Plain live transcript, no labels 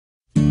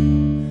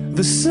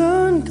The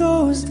sun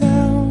goes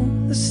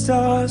down, the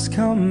stars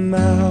come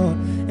out,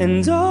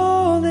 and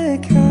all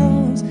that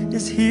counts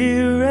is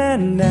here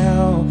and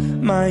now.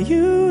 My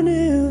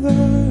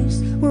universe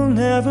will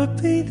never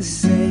be the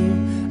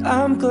same.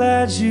 I'm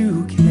glad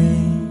you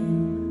came.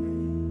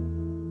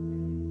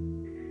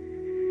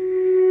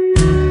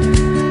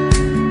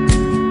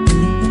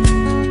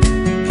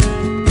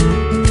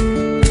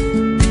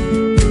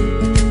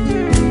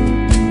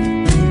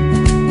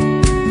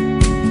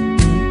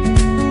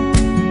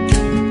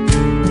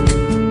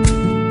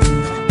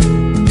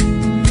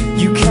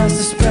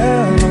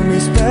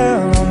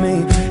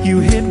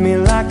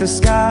 The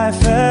sky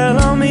fell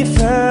on me,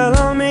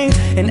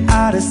 and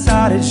I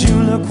decided you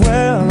look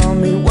well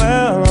on me,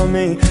 well on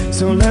me.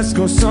 So let's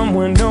go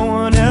somewhere no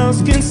one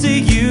else can see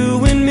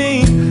you and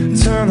me.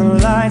 Turn the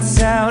lights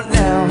out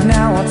now,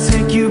 now I'll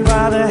take you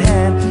by the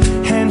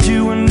hand, hand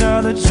you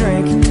another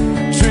drink.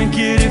 Drink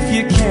it if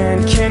you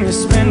can. Can you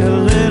spend a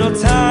little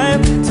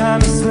time?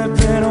 Time is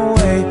slipping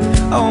away,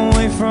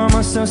 away from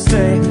us, so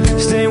stay,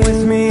 stay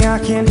with me. I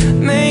can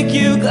make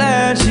you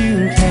glad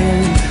you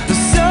came. The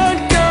sun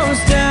goes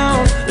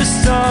down, the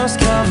stars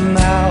come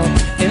out,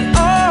 and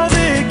all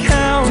that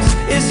counts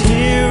is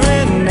here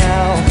and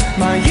now.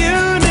 My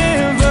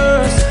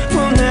universe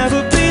will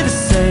never be the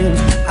same.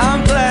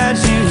 I'm glad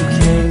you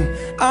came,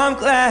 I'm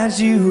glad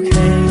you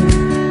came.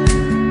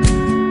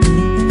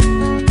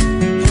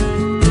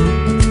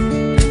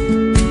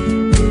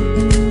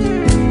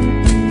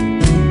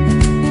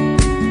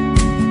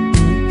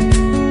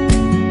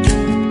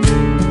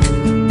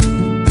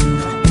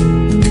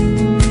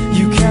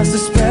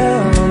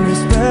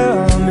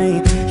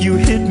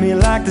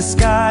 Like the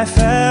sky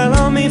fell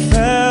on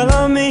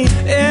me,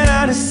 and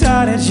I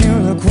decided you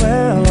look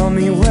well on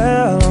me,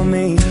 well on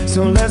me.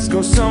 So let's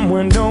go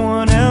somewhere no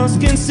one else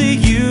can see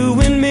you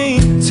and me.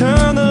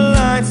 Turn the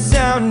lights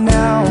out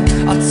now,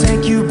 I'll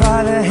take you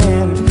by the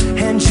hand,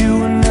 hand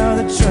you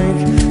another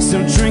drink.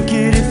 So drink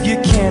it if you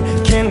can.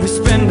 Can we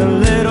spend a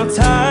little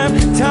time?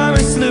 Time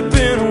is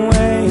slipping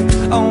away,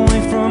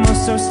 away from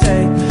us, so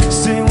stay,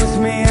 stay with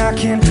me. I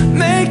can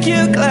make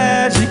you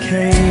glad you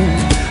came.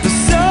 The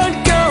sun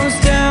goes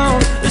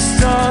down, the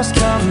stars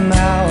come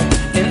out,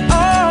 and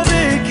all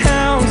that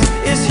counts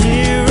is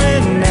here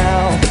and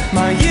now.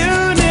 My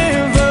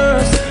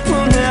universe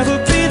will never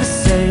be the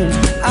same.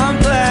 I'm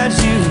glad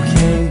you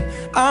came,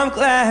 I'm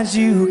glad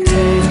you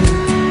came.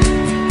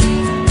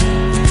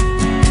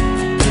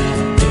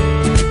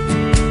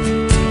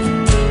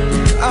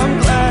 I'm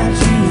glad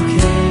you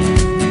came.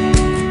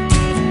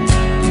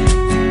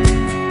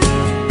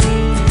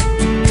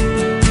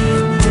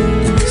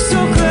 So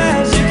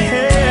glad you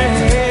came.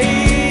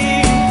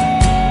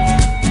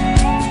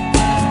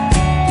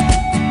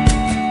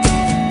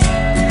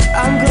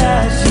 I'm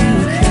glad you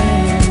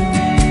came.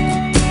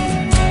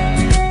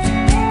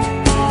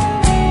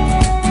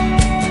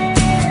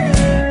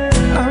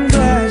 I'm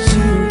glad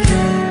you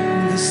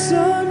came. The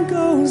sun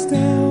goes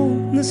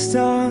down, the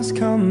stars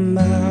come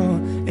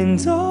out,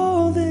 and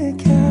all that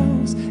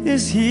counts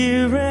is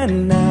here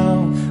and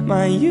now.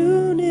 My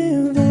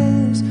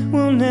universe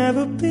will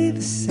never be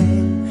the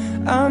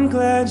same. I'm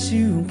glad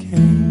you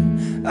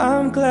came,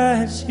 I'm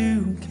glad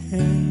you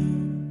came.